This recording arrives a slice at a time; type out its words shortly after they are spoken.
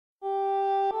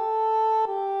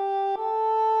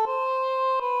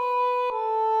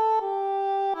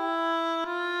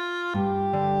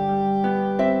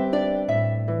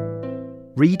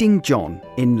Reading John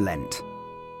in Lent,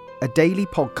 a daily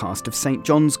podcast of St.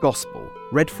 John's Gospel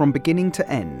read from beginning to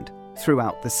end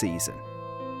throughout the season.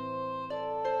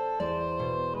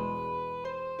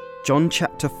 John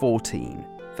chapter 14,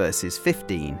 verses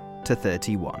 15 to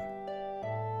 31.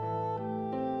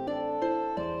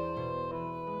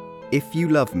 If you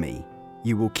love me,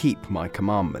 you will keep my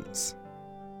commandments.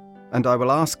 And I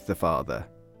will ask the Father,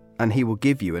 and he will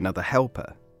give you another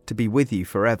helper to be with you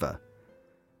forever,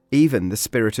 even the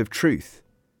Spirit of truth,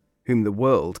 whom the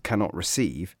world cannot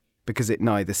receive, because it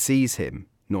neither sees him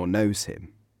nor knows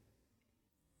him.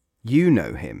 You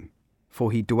know him,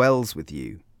 for he dwells with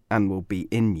you and will be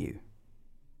in you.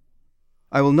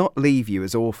 I will not leave you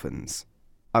as orphans,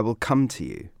 I will come to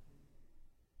you.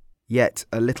 Yet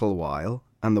a little while,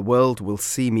 and the world will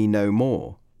see me no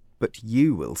more, but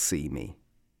you will see me.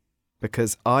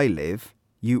 Because I live,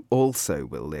 you also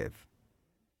will live.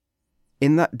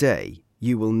 In that day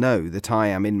you will know that I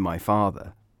am in my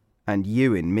Father, and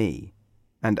you in me,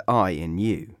 and I in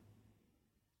you.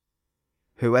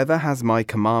 Whoever has my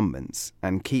commandments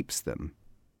and keeps them,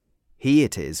 he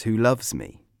it is who loves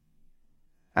me.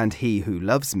 And he who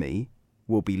loves me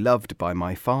will be loved by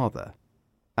my Father,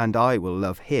 and I will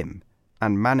love him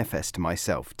and manifest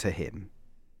myself to him.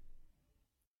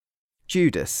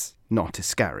 Judas, not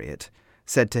Iscariot,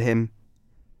 said to him,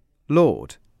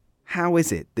 Lord, how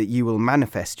is it that you will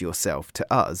manifest yourself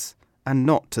to us and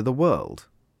not to the world?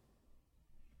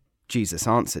 Jesus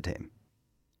answered him,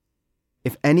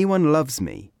 If anyone loves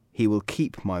me, he will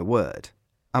keep my word,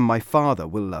 and my Father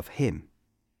will love him,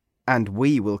 and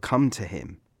we will come to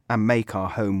him and make our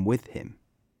home with him.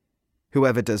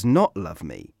 Whoever does not love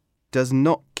me does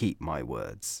not keep my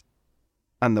words,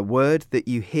 and the word that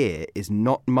you hear is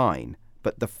not mine,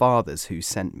 but the Father's who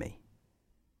sent me.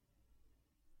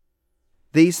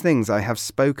 These things I have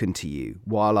spoken to you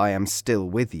while I am still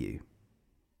with you.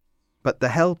 But the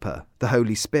Helper, the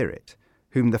Holy Spirit,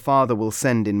 whom the Father will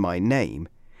send in my name,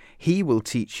 he will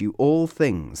teach you all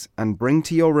things and bring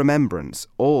to your remembrance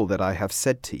all that I have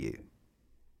said to you.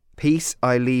 Peace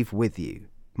I leave with you,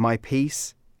 my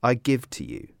peace I give to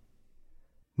you.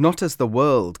 Not as the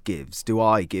world gives do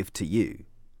I give to you.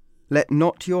 Let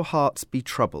not your hearts be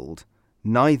troubled,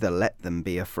 neither let them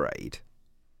be afraid.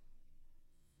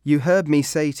 You heard me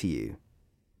say to you,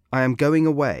 I am going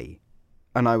away,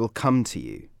 and I will come to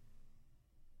you.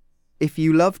 If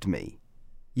you loved me,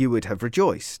 you would have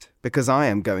rejoiced, because I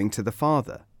am going to the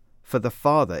Father, for the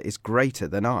Father is greater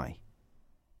than I.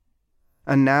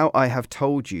 And now I have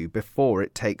told you before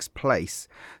it takes place,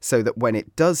 so that when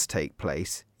it does take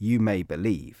place, you may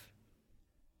believe.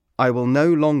 I will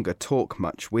no longer talk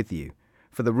much with you,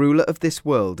 for the ruler of this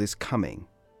world is coming.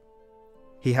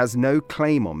 He has no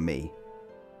claim on me,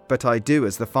 but I do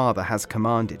as the Father has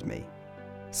commanded me,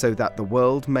 so that the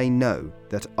world may know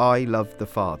that I love the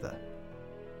Father.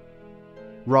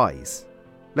 Rise,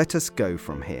 let us go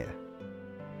from here.